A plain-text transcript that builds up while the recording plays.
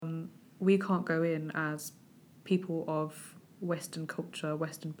we can't go in as people of Western culture,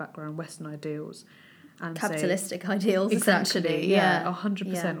 Western background, Western ideals, and capitalistic ideals, exactly, essentially. Yeah,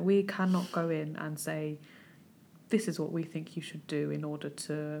 100%. Yeah. We cannot go in and say, this is what we think you should do in order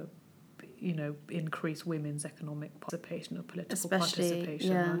to, increase women's economic participation or political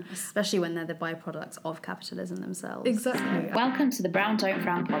participation. Yeah, especially when they're the byproducts of capitalism themselves. Exactly. Welcome to the Brown Don't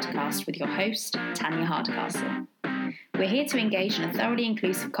Frown podcast with your host, Tanya Hardcastle. We're here to engage in a thoroughly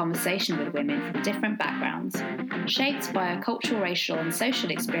inclusive conversation with women from different backgrounds. Shaped by our cultural, racial and social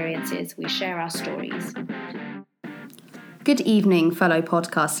experiences, we share our stories. Good evening, fellow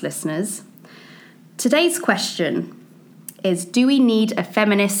podcast listeners. Today's question is, do we need a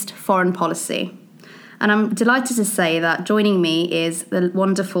feminist foreign policy? And I'm delighted to say that joining me is the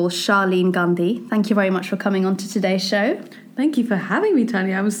wonderful Charlene Gandhi. Thank you very much for coming on to today's show. Thank you for having me,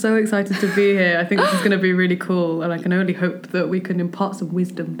 Tanya. I'm so excited to be here. I think this is going to be really cool, and I can only hope that we can impart some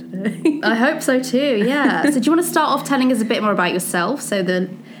wisdom today. I hope so too, yeah. So do you want to start off telling us a bit more about yourself so the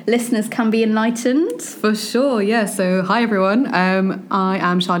listeners can be enlightened? For sure, yeah. So hi everyone. I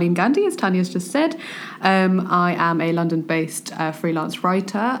am Charlene Gandhi, as Tanya's just said. I am a London-based freelance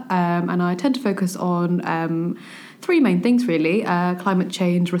writer, and I tend to focus on three main things really: climate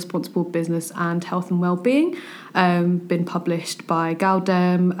change, responsible business, and health and well-being. Been published by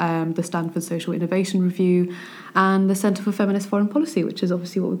GALDEM, the Stanford Social Innovation Review, and the Centre for Feminist Foreign Policy, which is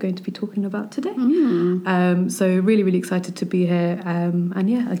obviously what we're going to be talking about today. So really, really excited to be here. And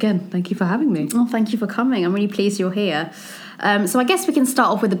yeah, again, thank you for having me. Oh, thank you for coming. I'm really pleased you're here. So I guess we can start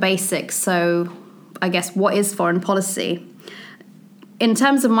off with the basics. So I guess, what is foreign policy? In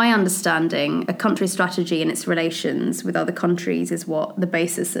terms of my understanding, a country's strategy and its relations with other countries is what the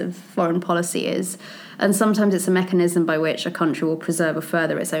basis of foreign policy is. And sometimes it's a mechanism by which a country will preserve or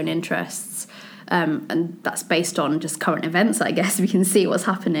further its own interests. And that's based on just current events, I guess. We can see what's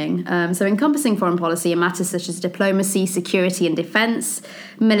happening. So encompassing foreign policy in matters such as diplomacy, security and defence,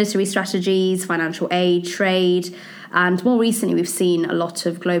 military strategies, financial aid, trade, and more recently we've seen a lot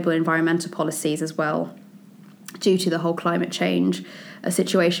of global environmental policies as well, due to the whole climate change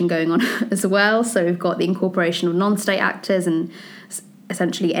situation going on as well. So we've got the incorporation of non-state actors and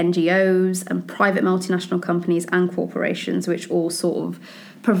essentially NGOs and private multinational companies and corporations, which all sort of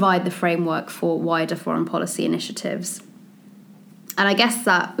provide the framework for wider foreign policy initiatives. And I guess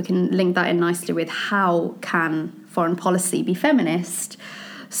that we can link that in nicely with how can foreign policy be feminist?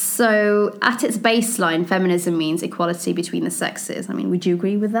 So at its baseline, feminism means equality between the sexes. I mean, would you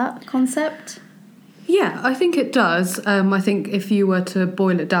agree with that concept? Yeah, I think it does. I think if you were to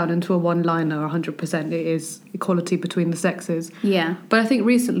boil it down into a one-liner, 100%, it is equality between the sexes. Yeah. But I think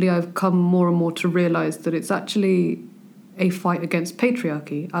recently I've come more and more to realise that it's actually a fight against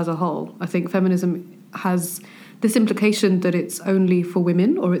patriarchy as a whole. I think feminism has this implication that it's only for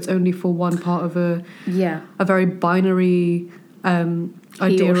women, or it's only for one part of a very binary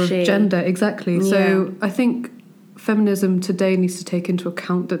idea of gender. Exactly. Yeah. So I think feminism today needs to take into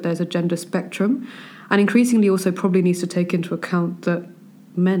account that there's a gender spectrum, and increasingly also probably needs to take into account that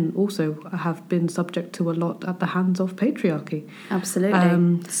men also have been subject to a lot at the hands of patriarchy.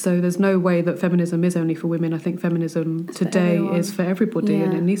 Absolutely. So there's no way that feminism is only for women. I think feminism today is for everybody,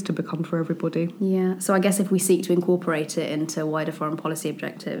 and it needs to become for everybody. Yeah. So I guess if we seek to incorporate it into wider foreign policy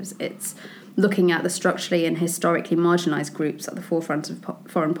objectives, it's looking at the structurally and historically marginalised groups at the forefront of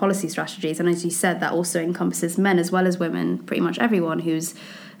foreign policy strategies. And as you said, that also encompasses men as well as women, pretty much everyone who's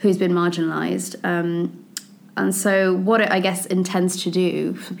been marginalised. And so what it, I guess, intends to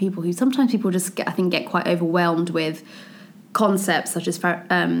do for people who sometimes people just get quite overwhelmed with concepts such as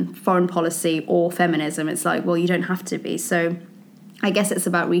foreign policy or feminism. It's like, well, you don't have to be. So I guess it's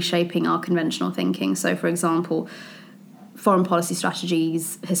about reshaping our conventional thinking. So, for example, foreign policy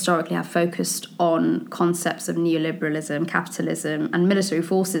strategies historically have focused on concepts of neoliberalism, capitalism, and military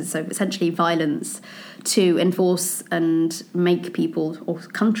forces, so essentially violence to enforce and make people or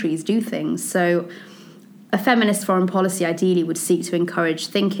countries do things. So a feminist foreign policy ideally would seek to encourage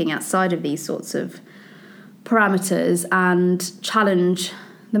thinking outside of these sorts of parameters and challenge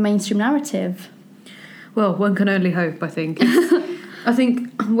the mainstream narrative. Well, one can only hope, I think. I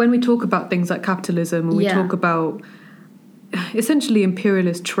think when we talk about things like capitalism, and we talk about essentially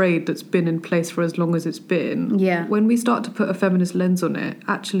imperialist trade that's been in place for as long as it's been, when we start to put a feminist lens on it,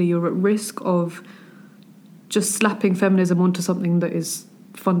 actually you're at risk of just slapping feminism onto something that is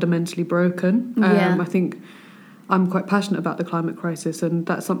fundamentally broken. I think I'm quite passionate about the climate crisis, and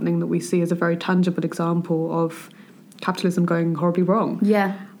that's something that we see as a very tangible example of capitalism going horribly wrong.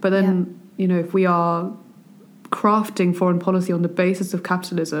 But then, if we are crafting foreign policy on the basis of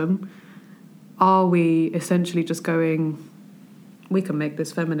capitalism, are we essentially just going, we can make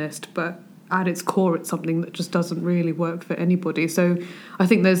this feminist, but at its core, it's something that just doesn't really work for anybody. So I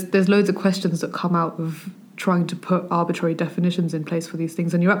think there's loads of questions that come out of trying to put arbitrary definitions in place for these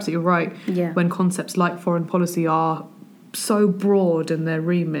things. And you're absolutely right. Yeah. When concepts like foreign policy are so broad in their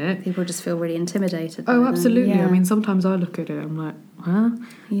remit, people just feel really intimidated. Oh, absolutely. Yeah. I mean, sometimes I look at it, I'm like, huh?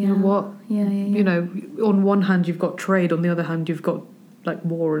 Yeah. You know what? Yeah. You know, on one hand you've got trade, on the other hand you've got like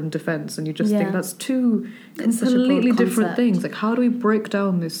war and defence, and you just think that's two completely different things. Like, how do we break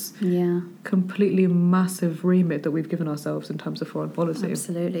down this completely massive remit that we've given ourselves in terms of foreign policy?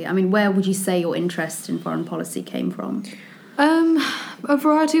 Absolutely. I mean, where would you say your interest in foreign policy came from? A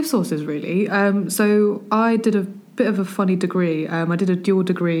variety of sources, really. So I did a bit of a funny degree. I did a dual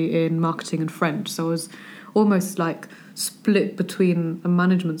degree in marketing and French, so I was almost like split between a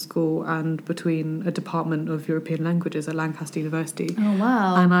management school and between a department of European languages at Lancaster University. Oh,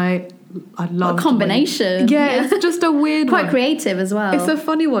 wow. And I loved a combination. It's just a weird quite one. creative as well. It's a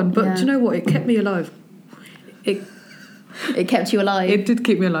funny one, but do you know what? It kept me alive. It kept you alive. It did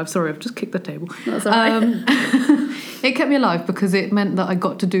keep me alive. Sorry, I've just kicked the table. That's all right. It kept me alive because it meant that I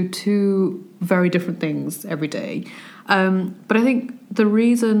got to do two very different things every day. But I think the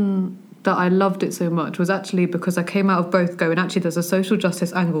reason that I loved it so much was actually because I came out of both going, actually there's a social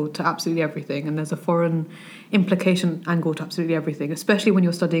justice angle to absolutely everything, and there's a foreign implication angle to absolutely everything. Especially when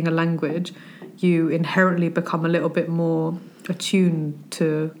you're studying a language, you inherently become a little bit more attuned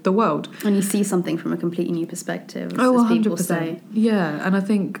to the world. And you see something from a completely new perspective, as 100%. People say. Yeah, and I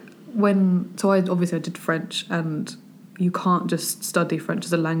think I did French, and you can't just study French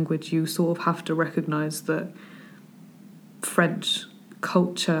as a language. You sort of have to recognise that French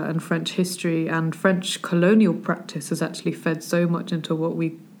culture and French history and French colonial practice has actually fed so much into what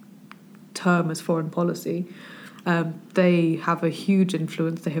we term as foreign policy. They have a huge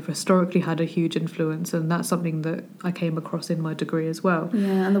influence. They have historically had a huge influence, and that's something that I came across in my degree as well.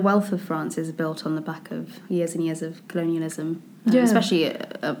 Yeah, and the wealth of France is built on the back of years and years of colonialism, especially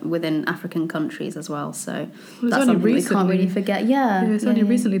within African countries as well. So that's something we can't really forget. It's only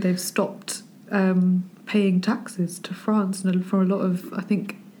recently they've stopped paying taxes to France, and for a lot of, I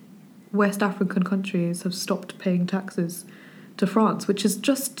think, West African countries have stopped paying taxes to France, which is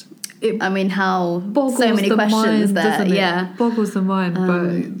just... how so many questions mind, there. Yeah, boggles the mind.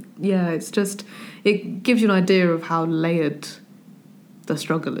 But it's just, it gives you an idea of how layered the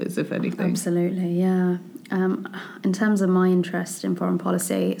struggle is, if anything. Absolutely, yeah. In terms of my interest in foreign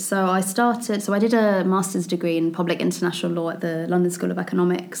policy, I did a master's degree in public international law at the London School of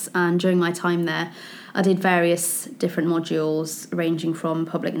Economics, and during my time there, I did various different modules ranging from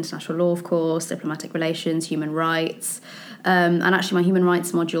public international law, of course, diplomatic relations, human rights. And actually my human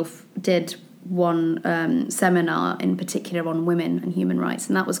rights module did one seminar in particular on women and human rights,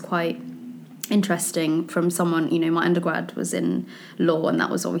 and that was quite interesting from someone, my undergrad was in law, and that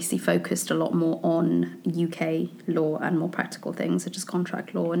was obviously focused a lot more on UK law and more practical things such as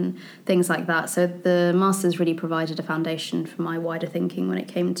contract law and things like that. So the masters really provided a foundation for my wider thinking when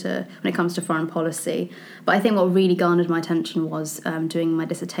it comes to foreign policy. But I think what really garnered my attention was doing my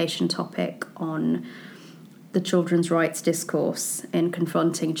dissertation topic on the children's rights discourse in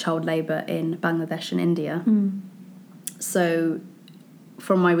confronting child labour in Bangladesh and India. So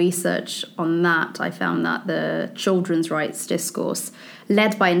from my research on that, I found that the children's rights discourse,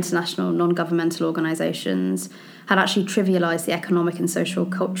 led by international non-governmental organisations, had actually trivialised the economic and social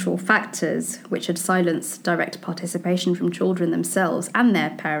cultural factors which had silenced direct participation from children themselves and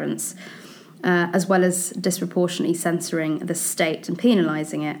their parents, as well as disproportionately censoring the state and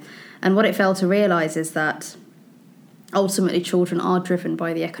penalising it. And what it failed to realise is that ultimately children are driven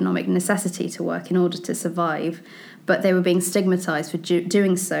by the economic necessity to work in order to survive, but they were being stigmatised for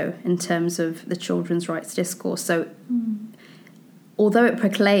doing so in terms of the children's rights discourse. So although it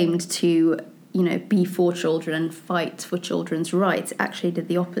proclaimed to, be for children and fight for children's rights, it actually did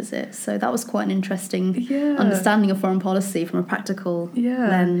the opposite. So that was quite an interesting understanding of foreign policy from a practical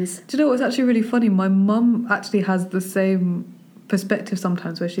lens. Do you know what's actually really funny? My mum actually has the same perspective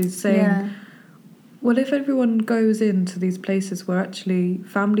sometimes, where she's saying, well, if everyone goes into these places where actually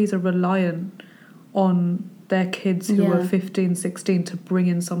families are reliant on their kids who are 15, 16 to bring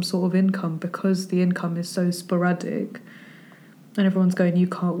in some sort of income, because the income is so sporadic, and everyone's going, you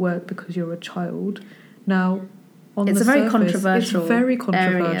can't work because you're a child. Now, it's very controversial. It's very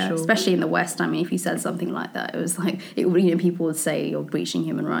controversial, area, especially in the West. I mean, if you said something like that, it was like people would say you're breaching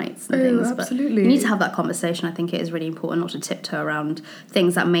human rights and things. Absolutely. But you need to have that conversation. I think it is really important not to tiptoe around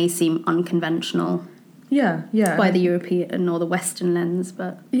things that may seem unconventional. By the European or the Western lens,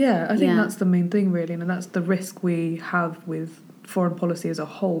 but I think that's the main thing, really, and that's the risk we have with foreign policy as a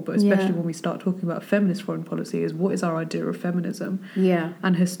whole, but especially when we start talking about feminist foreign policy, is what is our idea of feminism? Yeah.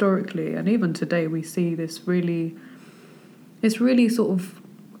 And historically, and even today, we see this really, it's really sort of,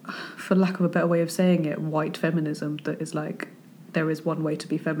 for lack of a better way of saying it, white feminism that is like, there is one way to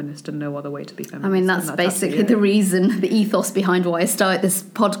be feminist and no other way to be feminist. I mean, that's basically the reason, the ethos behind why I started this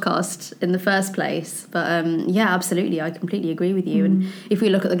podcast in the first place. But yeah, absolutely, I completely agree with you. And if we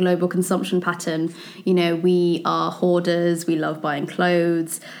look at the global consumption pattern, you know, we are hoarders, we love buying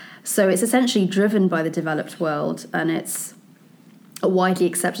clothes. So it's essentially driven by the developed world, and it's a widely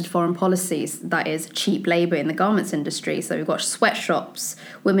accepted foreign policies, that is cheap labour in the garments industry. So we've got sweatshops,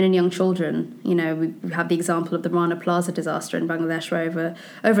 women and young children. You know, we have the example of the Rana Plaza disaster in Bangladesh where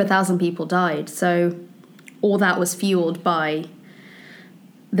over 1,000 people died. So all that was fuelled by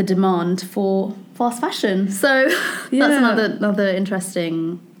the demand for fast fashion. So that's another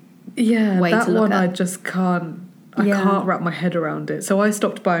interesting way to look at. that one I just can't. I can't wrap my head around it. So I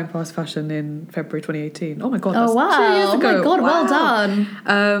stopped buying fast fashion in February 2018. Oh my God, that's 2 years ago. Oh my God, wow. Well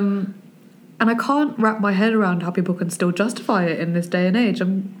done. And I can't wrap my head around how people can still justify it in this day and age.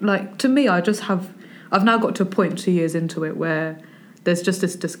 I'm like, to me, I've now got to a point 2 years into it where there's just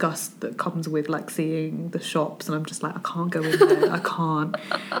this disgust that comes with like seeing the shops, and I'm just like, I can't go in there. I can't.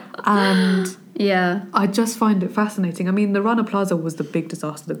 And yeah, I just find it fascinating. I mean, the Rana Plaza was the big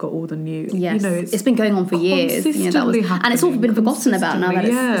disaster that got all the news. Yes, you know, it's been going on for years. You know, and it's all been forgotten about now that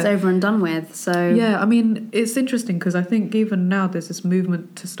it's over and done with. So yeah, I mean, it's interesting because I think even now there's this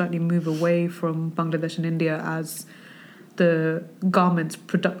movement to slightly move away from Bangladesh and India as the garments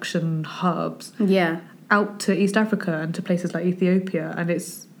production hubs. Yeah. Out to East Africa and to places like Ethiopia, and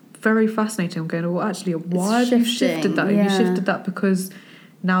it's very fascinating. I'm going, well, actually, why have you shifted that? Have you shifted that because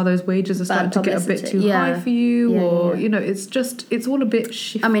now those wages are starting to get a bit too high for you, or you know, it's all a bit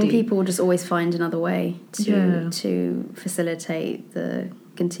shifty. I mean, people will just always find another way to facilitate the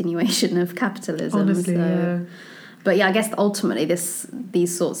continuation of capitalism. Honestly, But yeah, I guess ultimately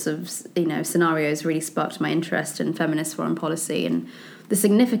these sorts of scenarios really sparked my interest in feminist foreign policy, and the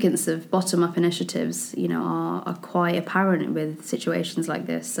significance of bottom-up initiatives, are quite apparent with situations like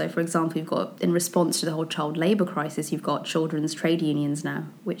this. So, for example, you've got, in response to the whole child labour crisis, you've got children's trade unions now,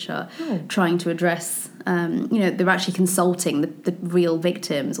 which are trying to address, they're actually consulting the real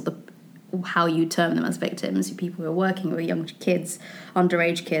victims, or how you term them as victims, people who are working, who are young kids,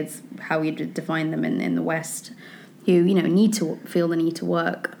 underage kids, how you define them in the West, who, need to feel the need to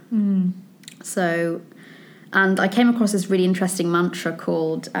work. So... And I came across this really interesting mantra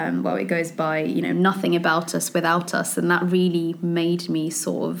called, it goes by, nothing about us without us. And that really made me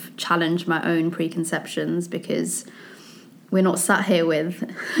sort of challenge my own preconceptions, because we're not sat here with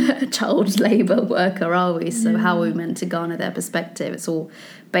a child labour worker, are we? So how are we meant to garner their perspective? It's all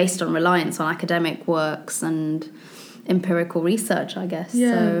based on reliance on academic works and empirical research, I guess.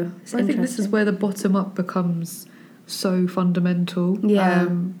 Yeah, so I think this is where the bottom-up becomes so fundamental.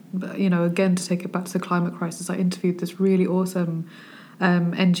 But, again, to take it back to the climate crisis, I interviewed this really awesome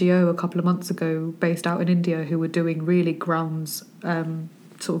NGO a couple of months ago based out in India who were doing really sort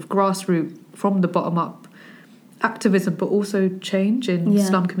of grassroots, from the bottom up activism, but also change in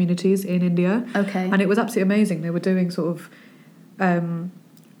slum communities in India. And it was absolutely amazing. They were doing sort of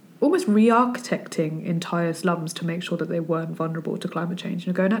almost re-architecting entire slums to make sure that they weren't vulnerable to climate change.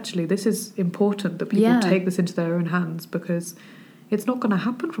 And going, actually, this is important that people take this into their own hands, because it's not going to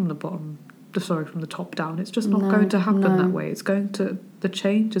happen from the top down. It's just not going to happen that way. The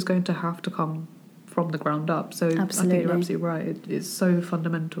change is going to have to come from the ground up. So I think you're absolutely right. It's so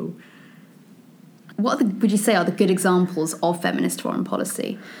fundamental. What would you say are the good examples of feminist foreign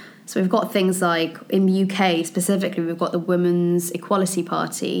policy? So we've got things like, in the UK specifically, we've got the Women's Equality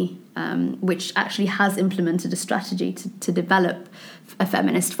Party, which actually has implemented a strategy to develop a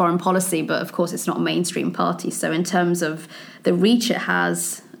feminist foreign policy, but of course it's not a mainstream party. So in terms of the reach it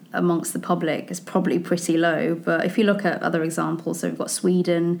has amongst the public, it's probably pretty low. But if you look at other examples, so we've got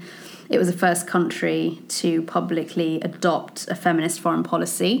Sweden. It was the first country to publicly adopt a feminist foreign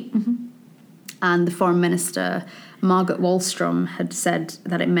policy. And the foreign minister, Margot Wallström, had said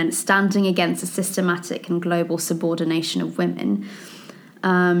that it meant standing against a systematic and global subordination of women.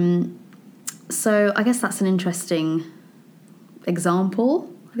 So I guess that's an interesting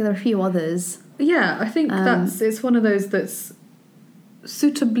example. There are a few others. Yeah, I think it's one of those that's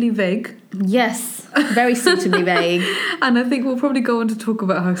suitably vague. Yes, very suitably vague. And I think we'll probably go on to talk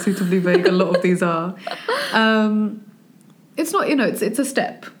about how suitably vague a lot of these are. It's not, it's a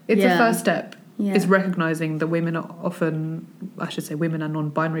step. It's a first step. Yeah. Is recognising that women are often, I should say women and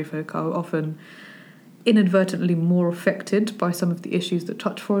non-binary folk are often inadvertently more affected by some of the issues that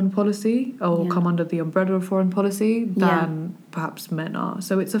touch foreign policy or come under the umbrella of foreign policy than perhaps men are.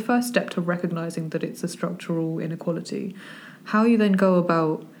 So it's a first step to recognising that it's a structural inequality. How you then go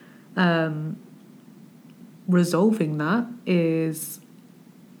about resolving that is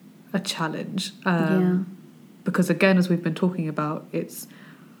a challenge. Because again, as we've been talking about, it's,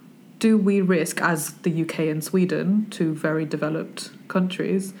 do we risk, as the UK and Sweden, two very developed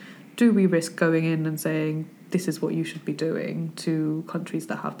countries, do we risk going in and saying, this is what you should be doing to countries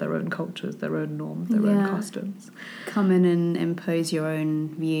that have their own cultures, their own norms, their own customs? Come in and impose your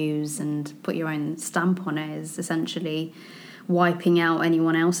own views and put your own stamp on it is essentially wiping out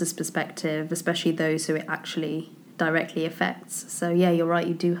anyone else's perspective, especially those who it actually directly affects. So you're right,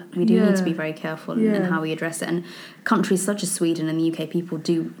 we do need to be very careful in how we address it. And countries such as Sweden and the UK, people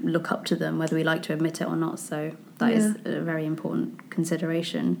do look up to them, whether we like to admit it or not. So that is a very important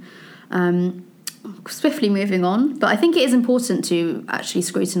consideration. Swiftly moving on, but I think it is important to actually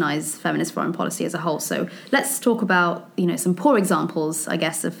scrutinise feminist foreign policy as a whole. So let's talk about, some poor examples, I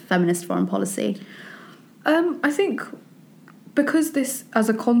guess, of feminist foreign policy. I think because this as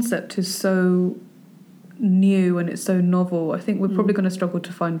a concept is so new and it's so novel, I think we're probably going to struggle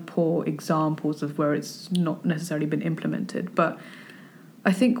to find poor examples of where it's not necessarily been implemented. But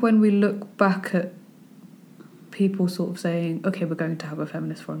I think when we look back at people sort of saying, okay, we're going to have a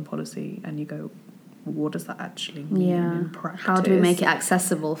feminist foreign policy, and you go, what does that actually mean in practice? How do we make it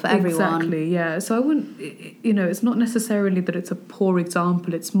accessible for everyone? Exactly, yeah. So I wouldn't, it's not necessarily that it's a poor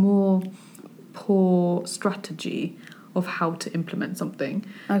example, it's more poor strategy of how to implement something.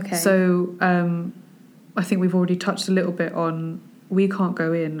 Okay. So I think we've already touched a little bit on, we can't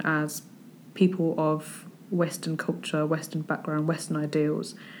go in as people of Western culture, Western background, Western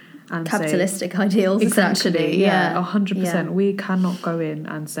ideals, and capitalistic ideals, essentially. 100%. We cannot go in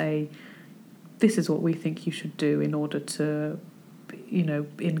and say, this is what we think you should do in order to,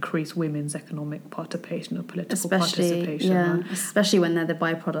 increase women's economic participation or political participation. Especially when they're the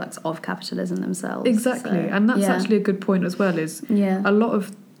byproducts of capitalism themselves. Exactly. So, and that's actually a good point as well, is a lot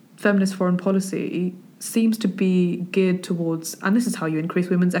of feminist foreign policy seems to be geared towards, and this is how you increase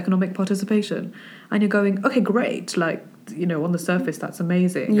women's economic participation. And you're going, okay, great. Like, on the surface, that's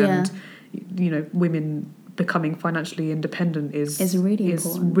amazing. Yeah. And, women becoming financially independent is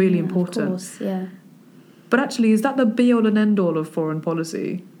really important. Of course, yeah. But actually, is that the be-all and end-all of foreign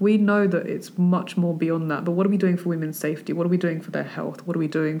policy? We know that it's much more beyond that. But what are we doing for women's safety? What are we doing for their health? What are we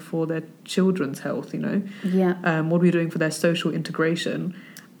doing for their children's health, Yeah. What are we doing for their social integration?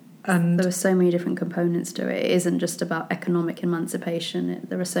 And there are so many different components to it. It isn't just about economic emancipation.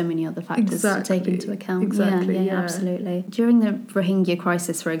 There are so many other factors to take into account. Exactly, yeah, absolutely. During the Rohingya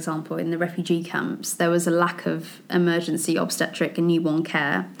crisis, for example, in the refugee camps, there was a lack of emergency obstetric and newborn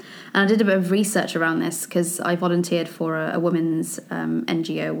care. And I did a bit of research around this because I volunteered for a women's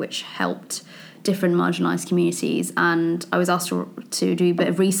NGO which helped different marginalised communities. And I was asked to do a bit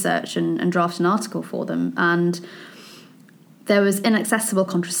of research and draft an article for them. And there was inaccessible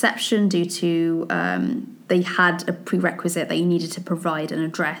contraception due to they had a prerequisite that you needed to provide an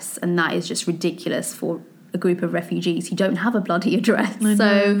address, and that is just ridiculous for a group of refugees who don't have a bloody address.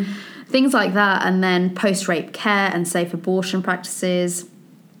 So things like that, and then post-rape care and safe abortion practices.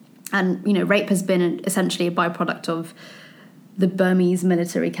 And, rape has been essentially a byproduct of the Burmese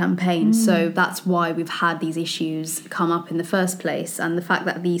military campaign. So that's why we've had these issues come up in the first place. And the fact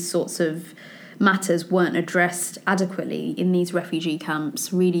that these sorts of matters weren't addressed adequately in these refugee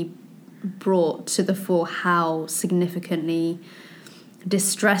camps really brought to the fore how significantly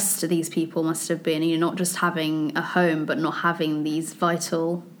distressed these people must have been, not just having a home but not having these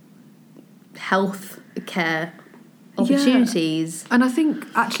vital health care opportunities. And I think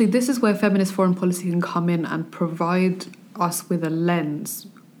actually this is where feminist foreign policy can come in and provide us with a lens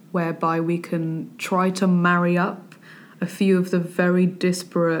whereby we can try to marry up a few of the very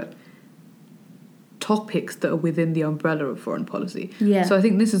disparate topics that are within the umbrella of foreign policy. Yeah. So I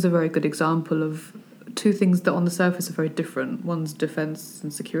think this is a very good example of two things that on the surface are very different. One's defence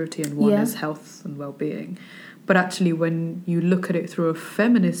and security and one is health and well-being. But actually when you look at it through a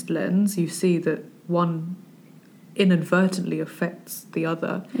feminist lens, you see that one inadvertently affects the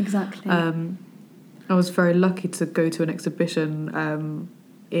other. Exactly. I was very lucky to go to an exhibition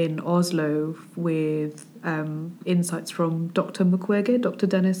in Oslo with insights from Dr.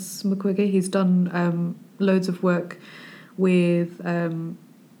 Dennis Mukwege. He's done loads of work with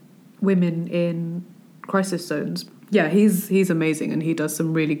women in crisis zones. Yeah, he's amazing, and he does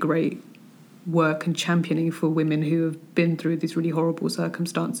some really great work and championing for women who have been through these really horrible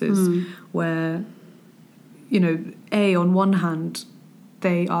circumstances where, on one hand,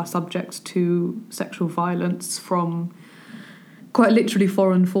 they are subject to sexual violence from quite literally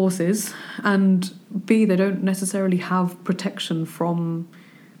foreign forces, and B, they don't necessarily have protection from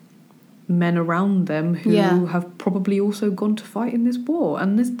men around them who have probably also gone to fight in this war.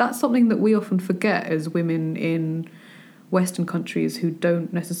 And that's something that we often forget as women in Western countries who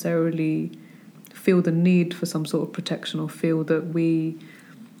don't necessarily feel the need for some sort of protection or feel that we...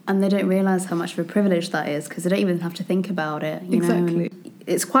 And they don't realise how much of a privilege that is because they don't even have to think about it. You exactly. know?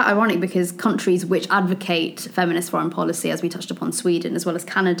 It's quite ironic because countries which advocate feminist foreign policy, as we touched upon, Sweden as well as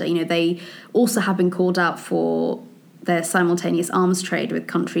Canada, you know, they also have been called out for their simultaneous arms trade with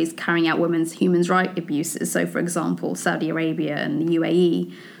countries carrying out women's human rights abuses. So, for example, Saudi Arabia and the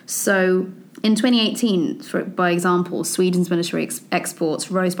UAE. So, in 2018, by example, Sweden's military exports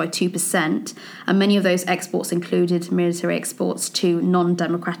rose by 2%, and many of those exports included military exports to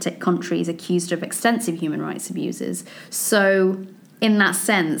non-democratic countries accused of extensive human rights abuses. So, in that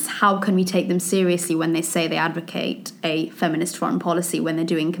sense, how can we take them seriously when they say they advocate a feminist foreign policy when they're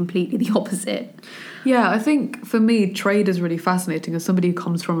doing completely the opposite? Yeah, I think for me, trade is really fascinating. As somebody who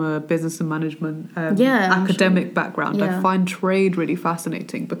comes from a business and management academic background, I find trade really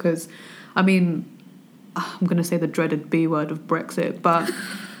fascinating because, I mean, I'm going to say the dreaded B word of Brexit, but,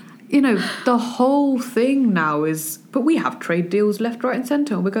 you know, the whole thing now is, but we have trade deals left, right and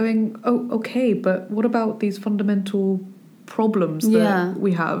centre. We're going, oh, okay, but what about these fundamental problems that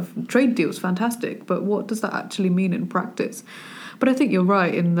we have? Trade deals, fantastic, but what does that actually mean in practice? But I think you're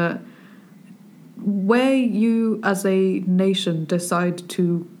right in that where you as a nation decide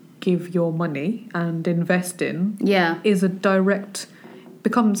to give your money and invest in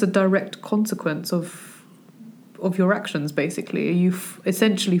becomes a direct consequence of your actions. Basically, are you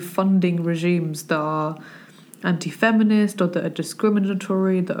essentially funding regimes that are anti-feminist or that are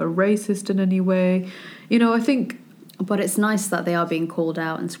discriminatory, that are racist in any way? You know, I think. But it's nice that they are being called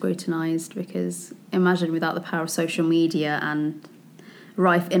out and scrutinised, because imagine without the power of social media and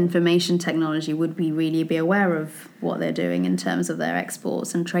rife information technology, would we really be aware of what they're doing in terms of their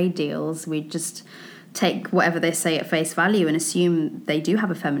exports and trade deals? We just take whatever they say at face value and assume they do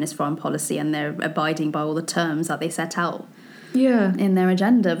have a feminist foreign policy and they're abiding by all the terms that they set out in their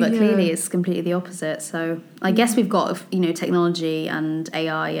agenda, but clearly it's completely the opposite. So I guess we've got, you know, technology and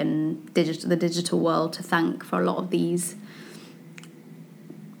AI and the digital world to thank for a lot of these,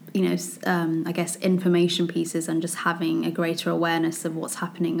 you know, I guess information pieces and just having a greater awareness of what's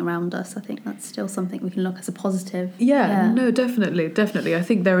happening around us. I think that's still something we can look as a positive. No, definitely. I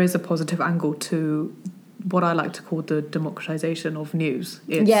think there is a positive angle to what I like to call the democratization of news.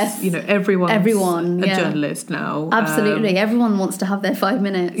 It's, you know, everyone's a journalist now. Absolutely. Everyone wants to have their 5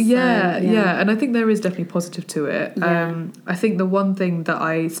 minutes. And I think there is definitely positive to it. I think the one thing that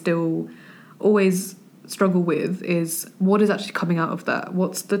I still always struggle with is what is actually coming out of that.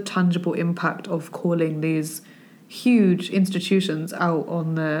 What's the tangible impact of calling these huge institutions out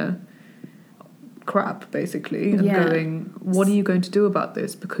on their crap, basically, and going, what are you going to do about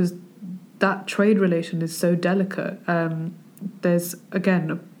this? Because that trade relation is so delicate. There's,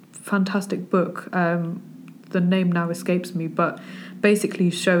 again, a fantastic book, the name now escapes me, but basically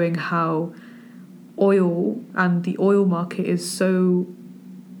showing how oil and the oil market is so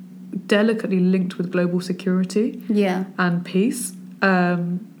delicately linked with global security and peace,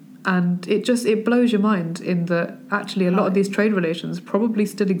 and it blows your mind in that actually a lot of these trade relations probably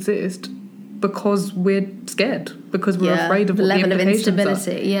still exist because we're scared, because we're afraid of the what level the of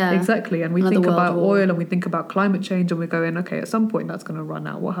instability are. Exactly. And we think about oil and we think about climate change and we're going, okay, at some point that's going to run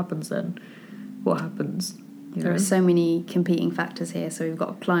out. What happens then? What happens? There are so many competing factors here. So we've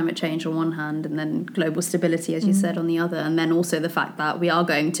got climate change on one hand and then global stability, as you said, on the other. And then also the fact that we are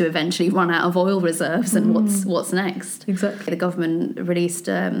going to eventually run out of oil reserves and what's next. Exactly. The government released,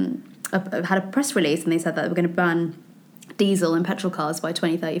 had a press release and they said that we're going to ban diesel and petrol cars by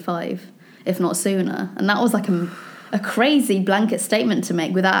 2035, if not sooner. And that was like a crazy blanket statement to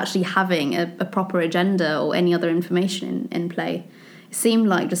make without actually having a proper agenda or any other information in play. It seemed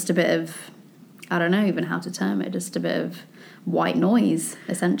like just a bit of, I don't know even how to term it, just a bit of white noise,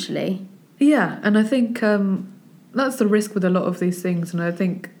 essentially. Yeah, and I think that's the risk with a lot of these things. And I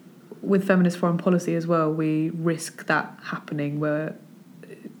think with feminist foreign policy as well, we risk that happening where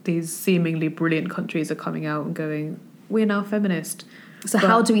these seemingly brilliant countries are coming out and going, we're now feminist. So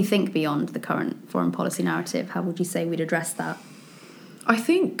how do we think beyond the current foreign policy narrative? How would you say we'd address that? I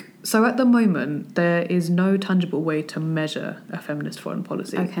think, so at the moment, there is no tangible way to measure a feminist foreign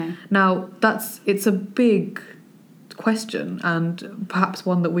policy. Okay. Now, it's a big question and perhaps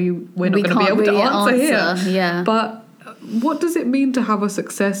one that we're not going to be able to answer here. Yeah. But what does it mean to have a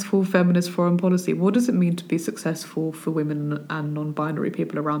successful feminist foreign policy? What does it mean to be successful for women and non-binary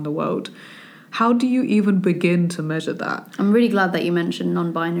people around the world? How do you even begin to measure that? I'm really glad that you mentioned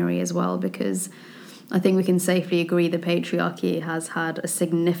non-binary as well, because I think we can safely agree the patriarchy has had a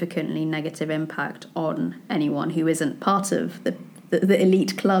significantly negative impact on anyone who isn't part of the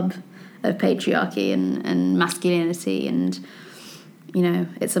elite club of patriarchy and masculinity, and, you know,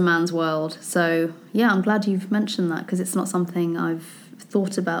 it's a man's world. So, yeah, I'm glad you've mentioned that, because it's not something I've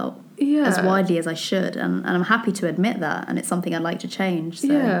thought about as widely as I should, and I'm happy to admit that, and it's something I'd like to change.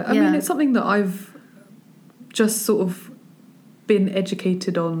 So, I mean, it's something that I've just sort of been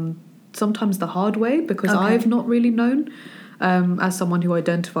educated on, sometimes the hard way, because I've not really known. As someone who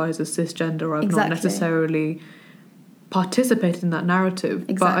identifies as cisgender, I've not necessarily participated in that narrative.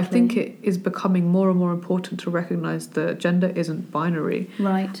 But I think it is becoming more and more important to recognise that gender isn't binary.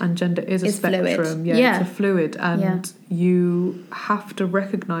 Right. And gender is a spectrum. Fluid. It's a fluid. And you have to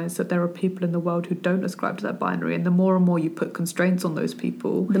recognise that there are people in the world who don't ascribe to that binary. And the more and more you put constraints on those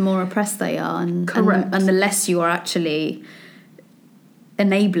people, the more oppressed they are. And the less you are actually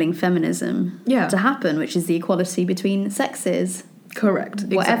enabling feminism to happen, which is the equality between sexes. Correct.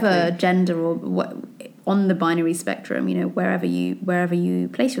 Whatever gender or what on the binary spectrum, you know, wherever you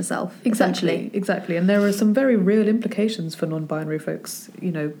place yourself. Essentially. Exactly. And there are some very real implications for non-binary folks,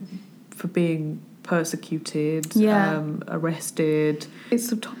 you know, for being persecuted, arrested.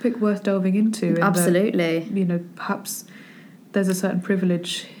 It's a topic worth delving into. Absolutely. That, you know, perhaps there's a certain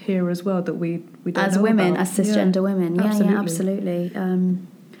privilege here as well that we don't as know women, about. as cisgender women. Absolutely.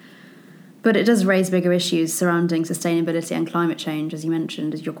 But it does raise bigger issues surrounding sustainability and climate change, as you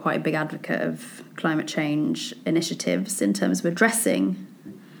mentioned, as you're quite a big advocate of climate change initiatives in terms of addressing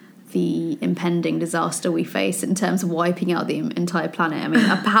the impending disaster we face in terms of wiping out the entire planet. I mean,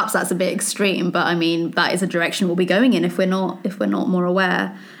 perhaps that's a bit extreme, but I mean, that is a direction we'll be going in if we're not more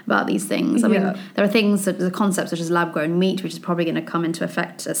aware about these things. I mean, there are things, the concepts such as lab-grown meat, which is probably going to come into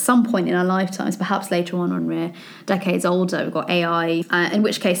effect at some point in our lifetimes, perhaps later on when we're decades older. We've got AI, in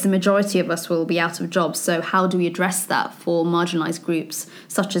which case the majority of us will be out of jobs. So how do we address that for marginalised groups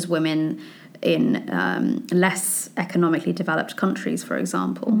such as women in less economically developed countries, for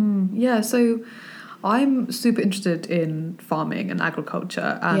example? So I'm super interested in farming and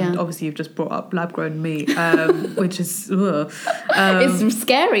agriculture, and obviously you've just brought up lab-grown meat, which is it's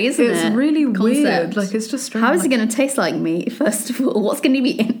scary, isn't it? It's really weird. Like, it's just strange. How is it going to taste like meat, first of all? What's going to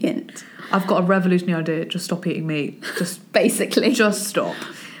be in it? I've got a revolutionary idea. Just stop eating meat. Just basically, just stop.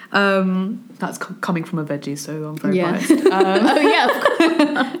 That's coming from a veggie, so I'm very biased.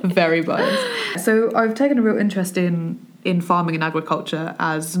 Very biased. So I've taken a real interest in farming and agriculture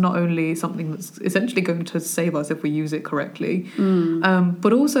as not only something that's essentially going to save us if we use it correctly,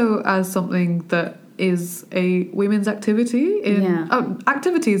 but also as something that is a women's activity.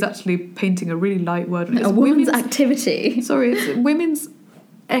 Activity is actually painting a really light word. It's a women's activity. Sorry, it's women's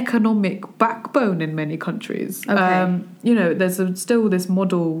economic backbone in many countries. You know, there's still this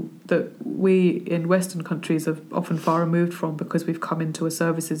model that we in Western countries are often far removed from, because we've come into a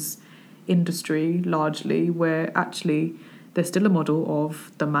services industry largely, where actually there's still a model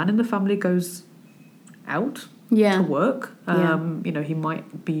of the man in the family goes out to work. You know, he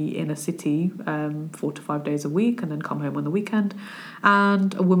might be in a city 4 to 5 days a week and then come home on the weekend,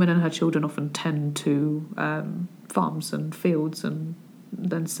 and a woman and her children often tend to farms and fields and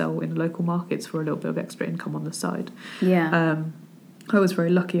then sell in local markets for a little bit of extra income on the side. I was very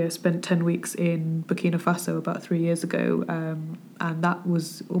lucky. I spent 10 weeks in Burkina Faso about 3 years ago, and that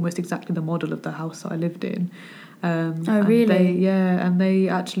was almost exactly the model of the house that I lived in. Really? And they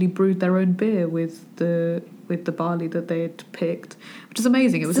actually brewed their own beer with the barley that they had picked, which is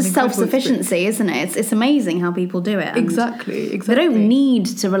amazing. It was a self-sufficiency, isn't it? It's amazing how people do it. Exactly. They don't need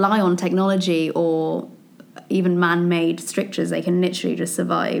to rely on technology or even man-made strictures. They can literally just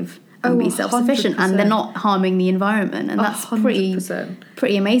survive and be self-sufficient, 100%. And they're not harming the environment, and that's 100%.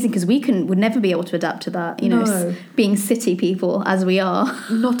 pretty amazing, because would never be able to adapt to that, you know, being city people as we are.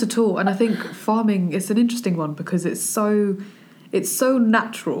 Not at all. And I think farming is an interesting one because it's so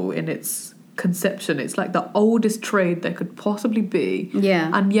natural in its conception. It's like the oldest trade there could possibly be,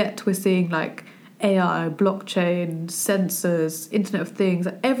 and yet we're seeing like AI, blockchain, sensors, Internet of Things,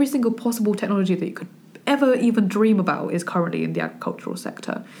 every single possible technology that you could ever even dream about is currently in the agricultural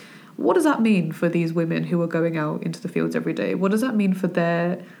sector. What does that mean for these women who are going out into the fields every day? What does that mean for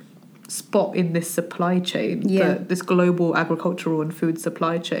their spot in this supply chain, this global agricultural and food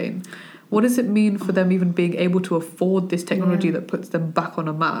supply chain? What does it mean for them even being able to afford this technology that puts them back on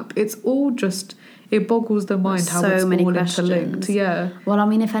a map? It's all just, it boggles the mind how it's all interlinked. Well, I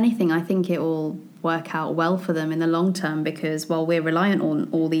mean, if anything, I think it will work out well for them in the long term, because while we're reliant on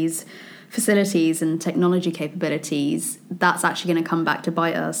all these facilities and technology capabilities, that's actually going to come back to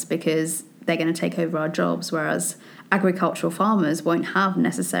bite us, because they're going to take over our jobs, whereas agricultural farmers won't have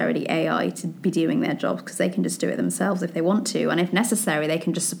necessarily AI to be doing their jobs, because they can just do it themselves if they want to, and if necessary they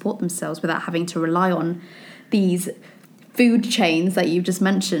can just support themselves without having to rely on these food chains that you've just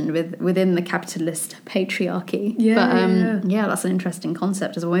mentioned within the capitalist patriarchy. Yeah, that's an interesting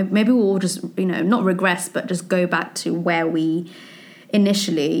concept as well. Maybe we'll all just, not regress, but just go back to where we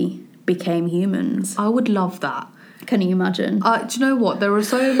initially became humans. I would love that. Can you imagine? Do you know what? There are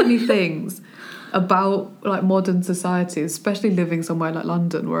so many things about like modern society, especially living somewhere like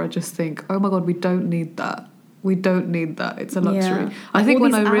London, where I just think, oh my God, we don't need that. We don't need that. It's a luxury. Yeah. I think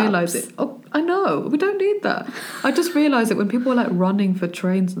when I apps. realise it, I know, we don't need that. I just realise it when people are like running for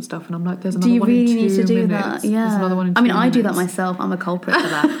trains and stuff, and I'm like, there's another one in 2 minutes. Do you really need to do that? Yeah. There's another one in 2 minutes. I do that myself. I'm a culprit for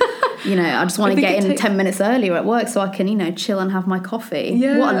that. I just want to get in 10 minutes earlier at work so I can, chill and have my coffee.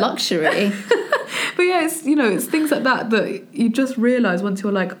 Yeah. What a luxury. But yeah, it's it's things like that you just realise once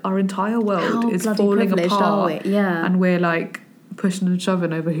you're like, our entire world is falling apart. Yeah. And we're like pushing and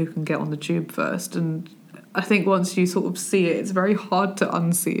shoving over who can get on the tube first. And I think once you sort of see it, it's very hard to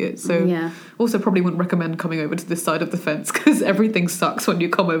unsee it. So also probably wouldn't recommend coming over to this side of the fence, because everything sucks when you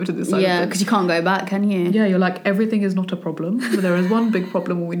come over to this side of the fence. Yeah, because you can't go back, can you? Yeah, you're like, everything is not a problem, but there is one big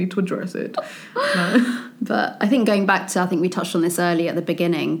problem and we need to address it. No. But I think going back to, I think we touched on this earlier at the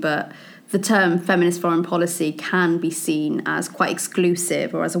beginning, but the term feminist foreign policy can be seen as quite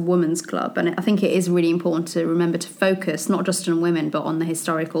exclusive or as a woman's club. And I think it is really important to remember to focus not just on women, but on the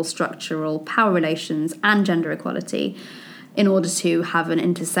historical, structural power relations and gender equality in order to have an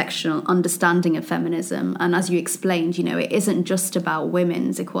intersectional understanding of feminism. And as you explained, it isn't just about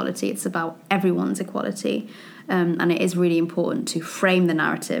women's equality, it's about everyone's equality. And it is really important to frame the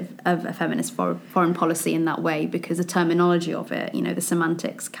narrative of a feminist foreign policy in that way, because the terminology of it, the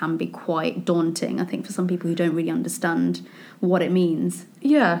semantics can be quite daunting, I think, for some people who don't really understand what it means.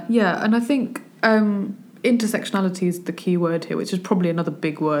 Yeah. And I think intersectionality is the key word here, which is probably another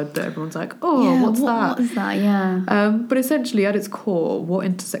big word that everyone's like, what's that? What is that? Yeah. But essentially, at its core, what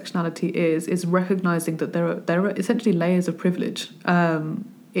intersectionality is recognising that there are essentially layers of privilege.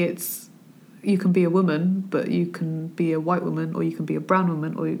 You can be a woman, but you can be a white woman, or you can be a brown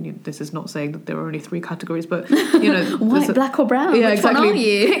woman, or this is not saying that there are only 3 categories, but white, black, or brown. Yeah, which exactly. one are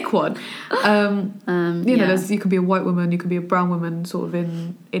you? Pick one. You can be a white woman, you can be a brown woman, sort of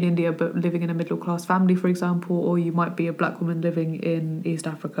in India, but living in a middle class family, for example, or you might be a black woman living in East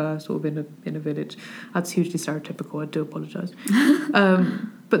Africa, sort of in a village. That's hugely stereotypical. I do apologise.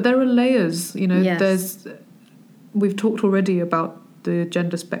 But there are layers. Yes. We've talked already about the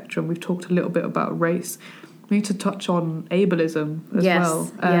gender spectrum. We've talked a little bit about race. We need to touch on ableism as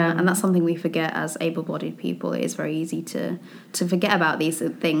well. And that's something we forget as able-bodied people. It is very easy to forget about these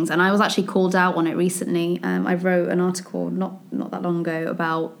things. And I was actually called out on it recently. I wrote an article not that long ago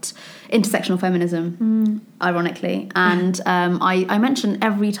about intersectional feminism, ironically. And I mentioned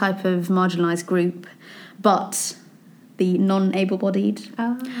every type of marginalised group, but the non-able-bodied.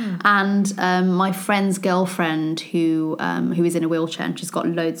 And my friend's girlfriend, who is in a wheelchair and she's got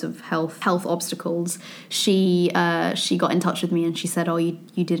loads of health obstacles, she got in touch with me and she said,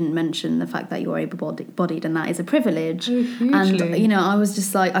 you didn't mention the fact that you're able-bodied, and that is a privilege. Hugely. And I was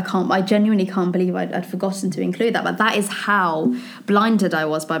just like, I genuinely can't believe I'd forgotten to include that, but that is how blinded I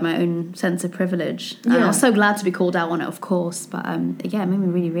was by my own sense of privilege. And I was so glad to be called out on it, of course, but it made me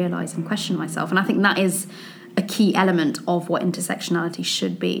really realise and question myself. And I think that is a key element of what intersectionality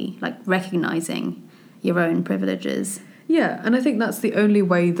should be, like recognising your own privileges. Yeah, and I think that's the only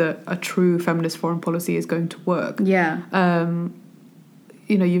way that a true feminist foreign policy is going to work. Yeah.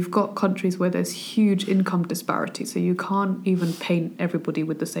 You've got countries where there's huge income disparity, so you can't even paint everybody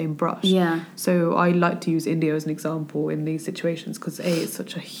with the same brush. Yeah. So I like to use India as an example in these situations because it's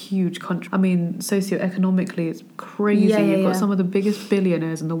such a huge country. I mean, socioeconomically, it's crazy. You've got some of the biggest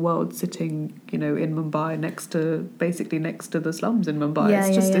billionaires in the world sitting, in Mumbai, next to the slums in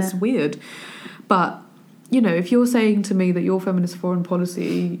Mumbai. It's weird. But if you're saying to me that your feminist foreign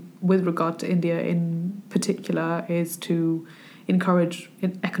policy with regard to India in particular is to encourage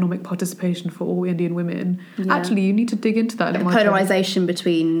economic participation for all Indian women, actually you need to dig into that. Polarisation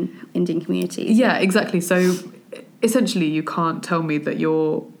between Indian communities. Yeah, exactly. So essentially you can't tell me that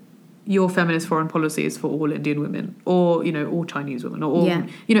your feminist foreign policy is for all Indian women or, all Chinese women or all,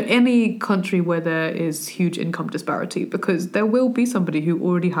 any country where there is huge income disparity, because there will be somebody who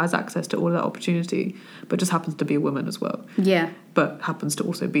already has access to all that opportunity but just happens to be a woman as well. Yeah. But happens to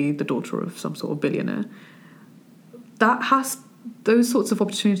also be the daughter of some sort of billionaire. That has those sorts of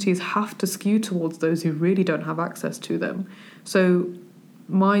opportunities have to skew towards those who really don't have access to them. So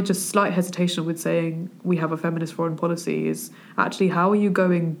my just slight hesitation with saying we have a feminist foreign policy is actually, how are you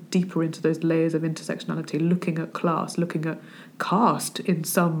going deeper into those layers of intersectionality, looking at class, looking at caste in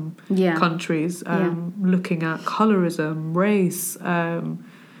some countries, looking at colorism, race,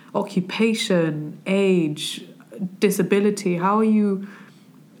 occupation, age, disability? How are you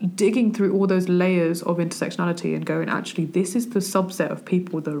digging through all those layers of intersectionality and going, actually, this is the subset of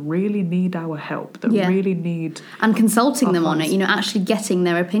people that really need our help, that really need... And consulting them on it, actually getting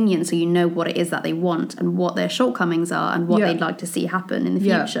their opinion so you know what it is that they want and what their shortcomings are and what they'd like to see happen in the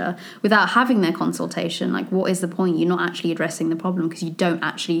future. Without having their consultation, like, what is the point? You're not actually addressing the problem because you don't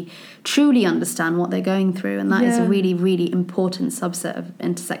actually truly understand what they're going through, and that is a really, really important subset of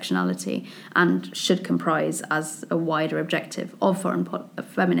intersectionality and should comprise as a wider objective of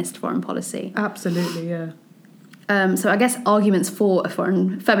feminist foreign policy. Absolutely, yeah. So I guess arguments for a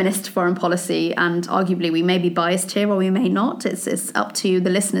feminist foreign policy, and arguably we may be biased here or we may not, it's up to the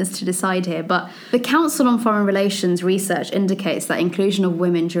listeners to decide here, but the Council on Foreign Relations research indicates that inclusion of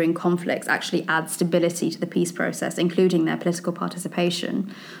women during conflicts actually adds stability to the peace process, including their political participation.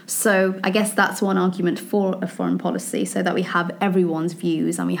 So I guess that's one argument for a foreign policy, so that we have everyone's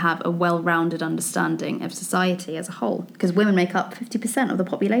views and we have a well-rounded understanding of society as a whole, because women make up 50% of the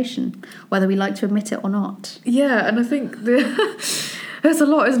population, whether we like to admit it or not. Yeah, and I think there's a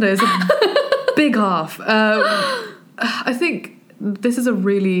lot, isn't it? It's a big half. I think this is a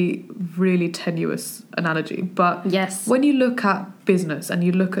really, really tenuous analogy, but when you look at business and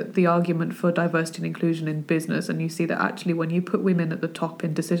you look at the argument for diversity and inclusion in business, and you see that actually when you put women at the top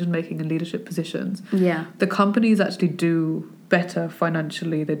in decision-making and leadership positions, the companies actually do better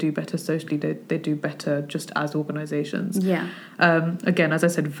financially, they do better socially, they do better just as organisations. Again, as I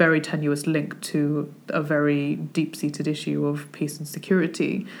said, very tenuous link to a very deep-seated issue of peace and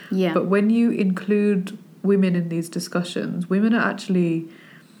security. But when you include women in these discussions, women are actually,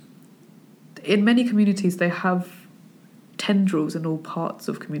 in many communities, they have tendrils in all parts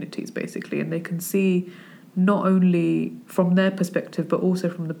of communities, basically, and they can see not only from their perspective, but also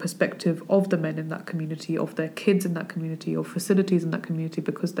from the perspective of the men in that community, of their kids in that community, of facilities in that community,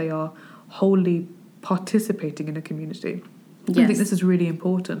 because they are wholly participating in a community. I think this is really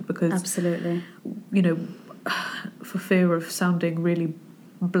important because, absolutely, for fear of sounding really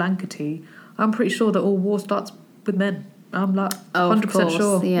blankety, I'm pretty sure that all war starts with men. I'm like 100%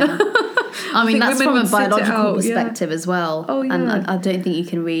 sure. Yeah. I mean, that's from a biological perspective as well. And I don't think you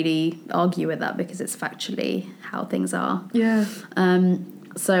can really argue with that because it's factually how things are.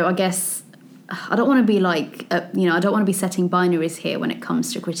 So I guess I don't want to be like, I don't want to be setting binaries here when it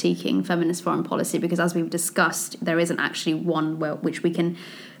comes to critiquing feminist foreign policy, because as we've discussed, there isn't actually one which we can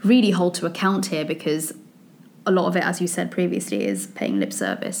really hold to account here, because a lot of it, as you said previously, is paying lip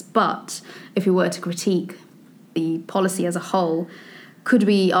service. But if we were to critique the policy as a whole, could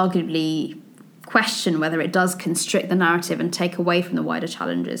we arguably question whether it does constrict the narrative and take away from the wider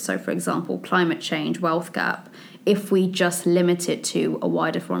challenges? So, for example, climate change, wealth gap. If we just limit it to a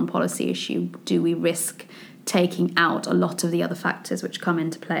wider foreign policy issue, do we risk taking out a lot of the other factors which come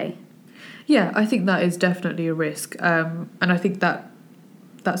into play? Yeah, I think that is definitely a risk. And I think that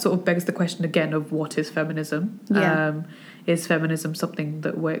sort of begs the question again of what is feminism? Is feminism something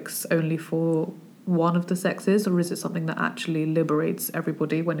that works only for one of the sexes, or is it something that actually liberates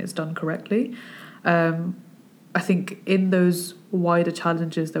everybody when it's done correctly? I think in those wider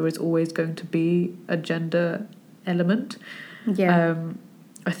challenges there is always going to be a gender element.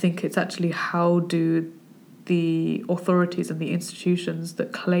 I think it's actually, how do the authorities and the institutions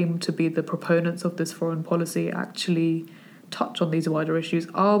that claim to be the proponents of this foreign policy actually touch on these wider issues?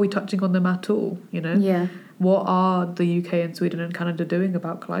 Are we touching on them at all? What are the UK and Sweden and Canada doing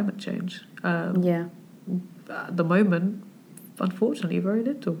about climate change? At the moment, unfortunately, very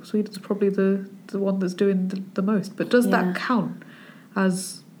little. Sweden's probably the one that's doing the most. But does that count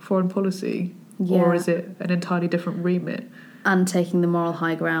as foreign policy? Or is it an entirely different remit? And taking the moral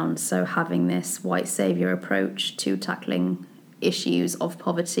high ground, so having this white saviour approach to tackling issues of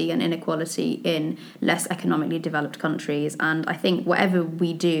poverty and inequality in less economically developed countries. And I think whatever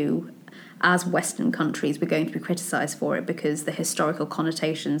we do as Western countries, we're going to be criticised for it, because the historical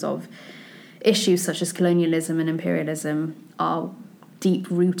connotations of issues such as colonialism and imperialism are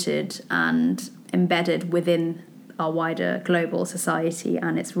deep-rooted and embedded within our wider global society,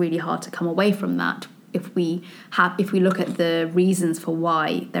 and it's really hard to come away from that if we look at the reasons for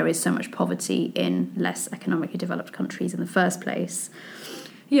why there is so much poverty in less economically developed countries in the first place.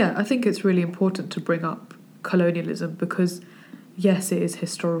 Yeah, I think it's really important to bring up colonialism, because yes, it is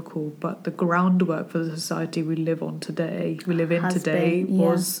historical, but the groundwork for the society we live in today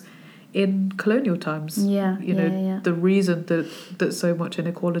was in colonial times. The reason that so much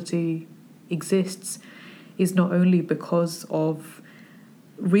inequality exists is not only because of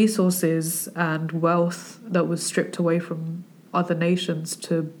resources and wealth that was stripped away from other nations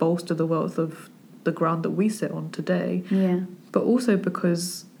to bolster the wealth of the ground that we sit on today, but also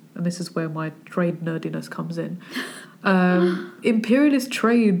because, and this is where my trade nerdiness comes in, imperialist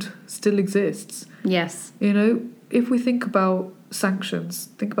trade still exists. Yes. If we think about sanctions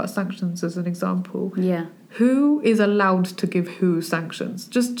as an example. Yeah. Who is allowed to give who sanctions?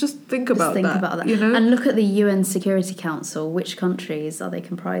 Just think about that. And look at the UN Security Council. Which countries are they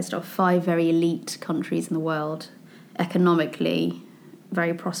comprised of? 5 very elite countries in the world, economically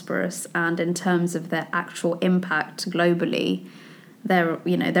very prosperous, and in terms of their actual impact globally, there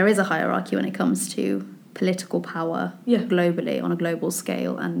is a hierarchy when it comes to political power globally on a global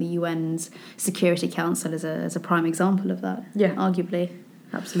scale, and the UN's Security Council is a prime example of that. Arguably.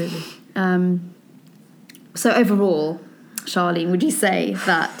 Absolutely. So overall, Charlene, would you say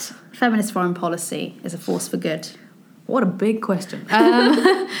that feminist foreign policy is a force for good? What a big question.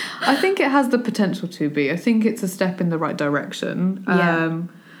 I think it has the potential to be. I think it's a step in the right direction.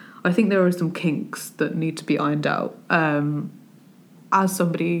 I think there are some kinks that need to be ironed out. As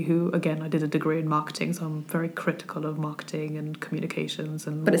somebody who, again, I did a degree in marketing, so I'm very critical of marketing and communications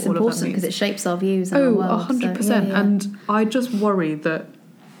and but it's all important because it shapes our views and our world. 100%. So, And I just worry that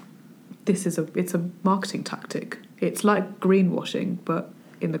it's a marketing tactic. It's like greenwashing, but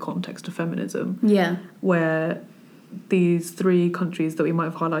in the context of feminism. Yeah. Where these 3 countries that we might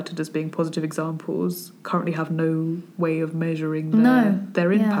have highlighted as being positive examples currently have no way of measuring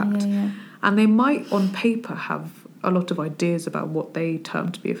their impact. And they might, on paper, have a lot of ideas about what they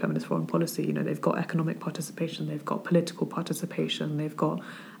term to be a feminist foreign policy. They've got economic participation, they've got political participation, they've got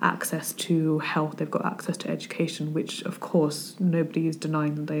access to health, they've got access to education, which, of course, nobody is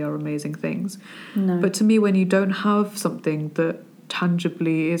denying that they are amazing things. No. But to me, when you don't have something that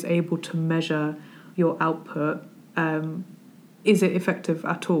tangibly is able to measure your output, is it effective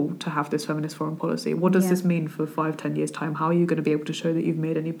at all to have this feminist foreign policy? What does this mean for 5-10 years' time? How are you going to be able to show that you've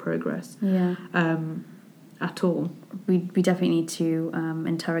made any progress at all? We definitely need to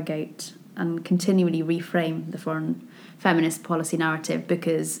interrogate and continually reframe the foreign feminist policy narrative,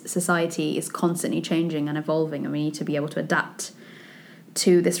 because society is constantly changing and evolving, and we need to be able to adapt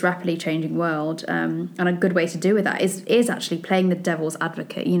to this rapidly changing world. And a good way to do with that is actually playing the devil's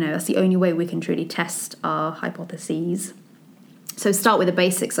advocate. That's the only way we can truly test our hypotheses. So start with the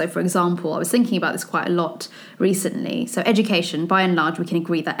basics. So, for example, I was thinking about this quite a lot recently. So education, by and large, we can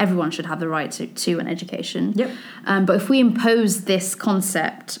agree that everyone should have the right to an education. Yep. But if we impose this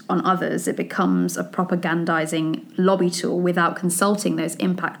concept on others, it becomes a propagandizing lobby tool without consulting those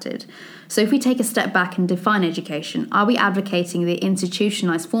impacted. So if we take a step back and define education, are we advocating the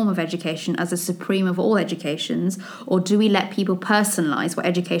institutionalized form of education as the supreme of all educations, or do we let people personalize what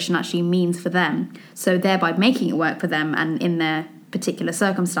education actually means for them, so thereby making it work for them and in their particular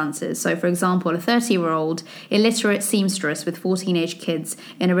circumstances? So, for example, a 30-year-old illiterate seamstress with 4 teenage kids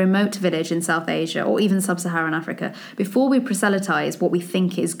in a remote village in South Asia or even sub-Saharan Africa, before we proselytize what we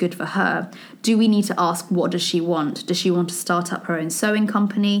think is good for her, do we need to ask, what does she want? Does she want to start up her own sewing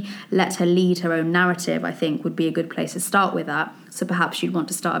company? Let her lead her own narrative, I think, would be a good place to start with that. So perhaps she'd want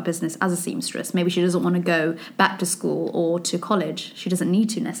to start a business as a seamstress. Maybe she doesn't want to go back to school or to college. She doesn't need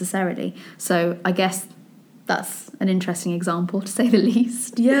to necessarily. So I guess that's an interesting example, to say the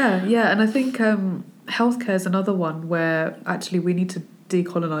least. Yeah, and I think healthcare is another one where actually we need to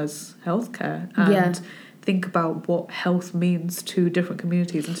decolonize healthcare and think about what health means to different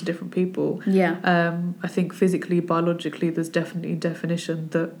communities and to different people. I think physically, biologically, there's definitely a definition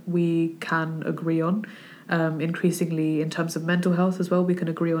that we can agree on. Increasingly, in terms of mental health as well, we can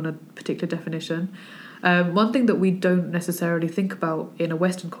agree on a particular definition. One thing that we don't necessarily think about in a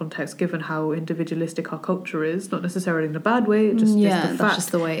Western context, given how individualistic our culture is, not necessarily in a bad way, it just is the fact, that's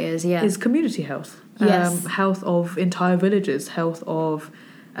just the way it is, is community health. Yes. Health of entire villages, health of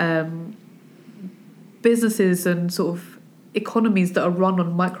businesses and sort of economies that are run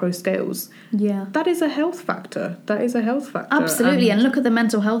on micro scales. That is a health factor. Absolutely. And look at the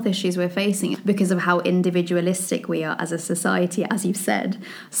mental health issues we're facing because of how individualistic we are as a society, as you've said.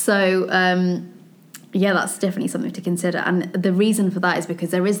 So that's definitely something to consider. And the reason for that is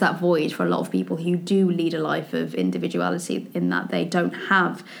because there is that void for a lot of people who do lead a life of individuality, in that they don't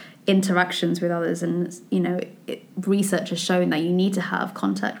have interactions with others. And, research has shown that you need to have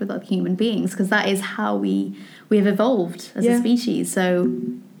contact with other human beings, because that is how we have evolved as a species. So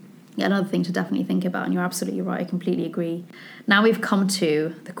Yeah, another thing to definitely think about, and you're absolutely right, I completely agree. Now we've come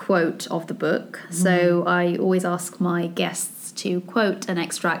to the quote of the book. So I always ask my guests to quote an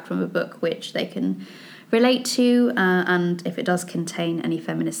extract from a book which they can relate to, and if it does contain any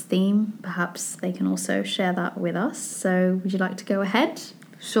feminist theme, perhaps they can also share that with us. So would you like to go ahead?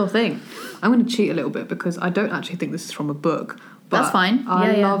 Sure thing. I'm going to cheat a little bit because I don't actually think this is from a book. But that's fine.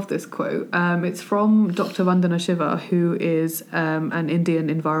 I love this quote. It's from Dr. Vandana Shiva, who is an Indian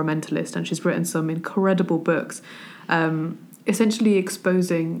environmentalist, and she's written some incredible books, essentially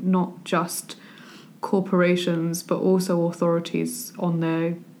exposing not just corporations but also authorities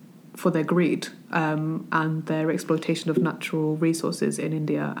for their greed and their exploitation of natural resources in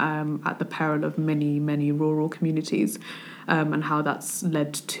India at the peril of many, many rural communities. And how that's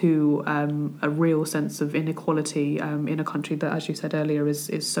led to a real sense of inequality in a country that, as you said earlier,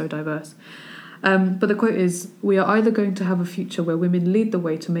 is so diverse. But the quote is, "We are either going to have a future where women lead the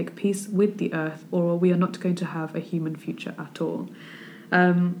way to make peace with the earth, or we are not going to have a human future at all."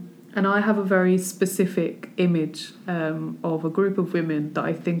 And I have a very specific image of a group of women that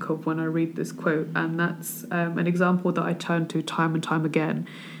I think of when I read this quote, and that's an example that I turn to time and time again.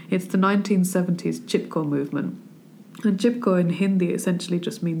 It's the 1970s Chipko movement. And Chipko in Hindi essentially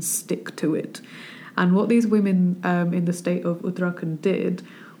just means stick to it. And what these women in the state of Uttarakhand did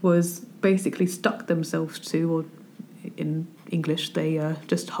was basically stuck themselves to, or in English, they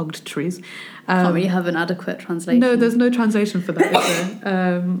just hugged trees. Can't really have an adequate translation. No, there's no translation for that, is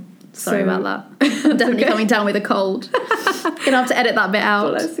there? Sorry about that. I'm definitely coming down with a cold. Gonna have to edit that bit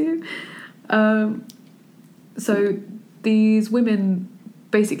out. Bless you. So these women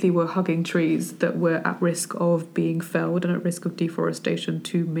basically were hugging trees that were at risk of being felled and at risk of deforestation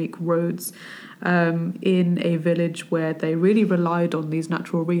to make roads in a village where they really relied on these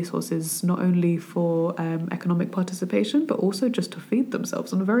natural resources, not only for economic participation, but also just to feed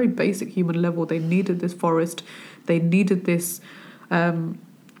themselves. On a very basic human level, they needed this forest, they needed this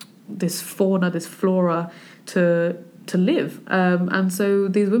this fauna, this flora to live. And so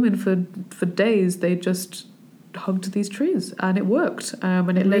these women, for days, they just hugged these trees, and it worked,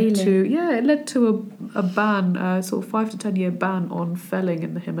 and it led to a ban, sort of 5 to 10 year ban on felling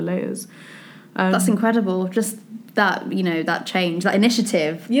in the Himalayas. That's incredible. Just that, that change, that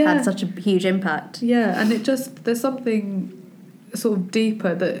initiative had such a huge impact. Yeah, and there's something sort of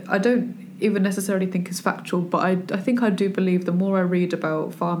deeper that I don't even necessarily think is factual, but I think I do believe the more I read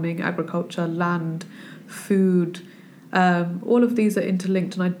about farming, agriculture, land, food, all of these are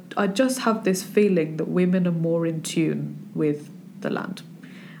interlinked, and I just have this feeling that women are more in tune with the land.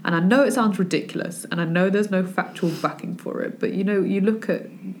 And I know it sounds ridiculous, and I know there's no factual backing for it, but you look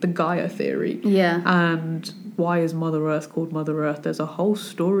at the Gaia theory, and why is Mother Earth called Mother Earth? There's a whole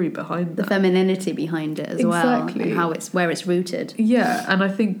story behind the femininity behind it as well, and how where it's rooted. Yeah, and I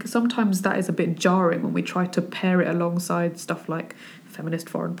think sometimes that is a bit jarring when we try to pair it alongside stuff like feminist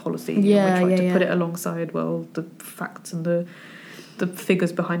foreign policy. We try to put it alongside, the facts and the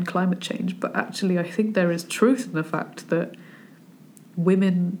figures behind climate change. But actually, I think there is truth in the fact that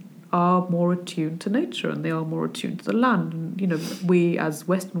women are more attuned to nature, and they are more attuned to the land. And, we as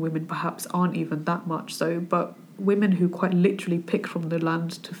Western women perhaps aren't even that much so, but women who quite literally pick from the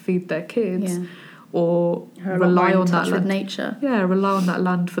land to feed their kids, or rely on that land, nature. Yeah, rely on that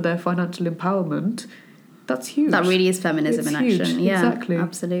land for their financial empowerment. That's huge. That really is feminism in action. Huge. Yeah, exactly.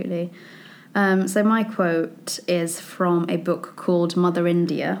 Absolutely. So my quote is from a book called Mother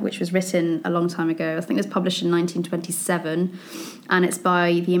India, which was written a long time ago. I think it was published in 1927, and it's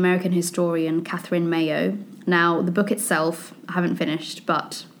by the American historian Catherine Mayo. Now, the book itself, I haven't finished,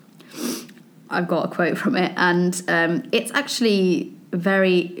 but I've got a quote from it, and it's actually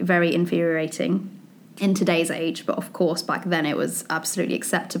very, very infuriating in today's age, but of course back then it was absolutely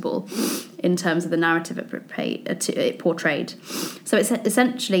acceptable in terms of the narrative it portrayed. So it's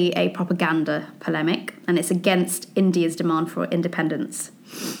essentially a propaganda polemic, and it's against India's demand for independence.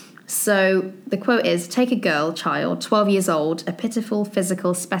 So the quote is, "Take a girl child, 12 years old, a pitiful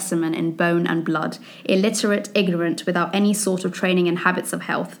physical specimen in bone and blood, illiterate, ignorant, without any sort of training and habits of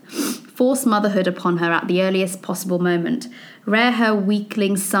health. Force motherhood upon her at the earliest possible moment. Rear her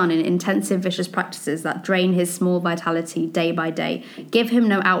weakling son in intensive vicious practices that drain his small vitality day by day. Give him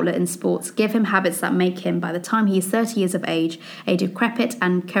no outlet in sports. Give him habits that make him, by the time he is 30 years of age, a decrepit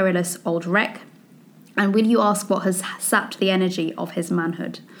and querulous old wreck. And will you ask what has sapped the energy of his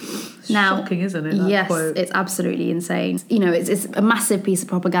manhood?" Now, shocking, isn't it? Yes, quote? It's absolutely insane. It's a massive piece of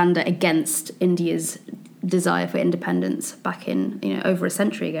propaganda against India's desire for independence back in, over a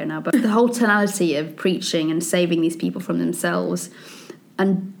century ago now. But the whole tonality of preaching and saving these people from themselves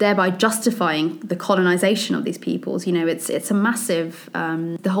and thereby justifying the colonization of these peoples. You know, it's a massive,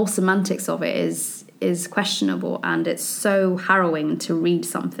 the whole semantics of it is questionable, and it's so harrowing to read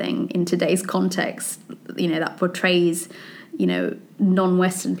something in today's context, you know, that portrays, you know,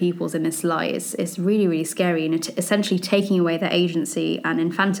 non-Western peoples in this light. It's really, really scary, and it's essentially taking away their agency and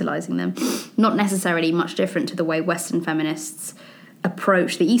infantilizing them. Not necessarily much different to the way Western feminists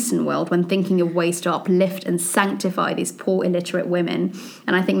approach the Eastern world when thinking of ways to uplift and sanctify these poor illiterate women.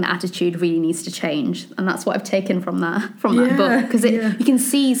 And I think the attitude really needs to change, and that's what I've taken from that book, because you can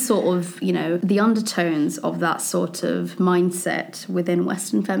see sort of, you know, the undertones of that sort of mindset within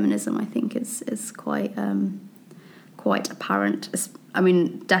Western feminism. I think is quite apparent. I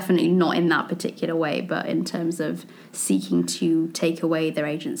mean, definitely not in that particular way, but in terms of seeking to take away their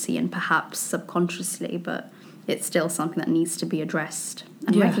agency, and perhaps subconsciously, but it's still something that needs to be addressed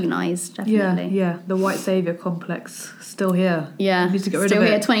and recognised, definitely. Yeah, the white saviour complex, still here. Yeah, need to get rid still of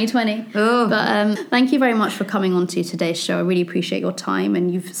here, it. 2020. Oh. But thank you very much for coming on to today's show. I really appreciate your time,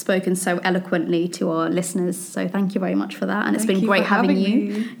 and you've spoken so eloquently to our listeners, so thank you very much for that. And it's been great having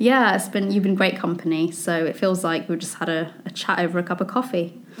you. Yeah, you've been great company, so it feels like we've just had a chat over a cup of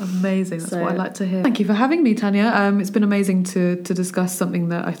coffee. Amazing, that's what I like to hear. Thank you for having me, Tanya. It's been amazing to discuss something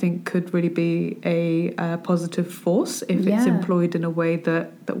that I think could really be a positive force if it's employed in a way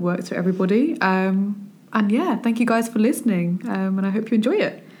that works for everybody. And thank you guys for listening, and I hope you enjoy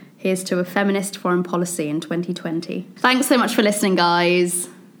it. Here's to a feminist foreign policy in 2020. Thanks so much for listening, guys.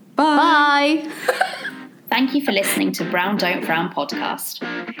 Bye. Thank you for listening to Brown Don't Frown podcast.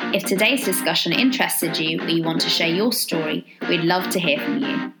 If today's discussion interested you or you want to share your story, we'd love to hear from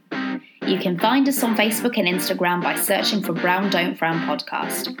you. You can find us on Facebook and Instagram by searching for Brown Don't Frown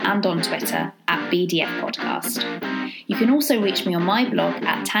podcast, and on Twitter @BDF podcast. You can also reach me on my blog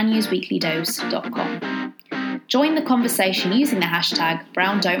at tanyasweeklydose.com. Join the conversation using the hashtag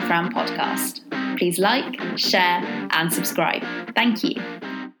Brown Don't Frown podcast. Please like, share and subscribe. Thank you.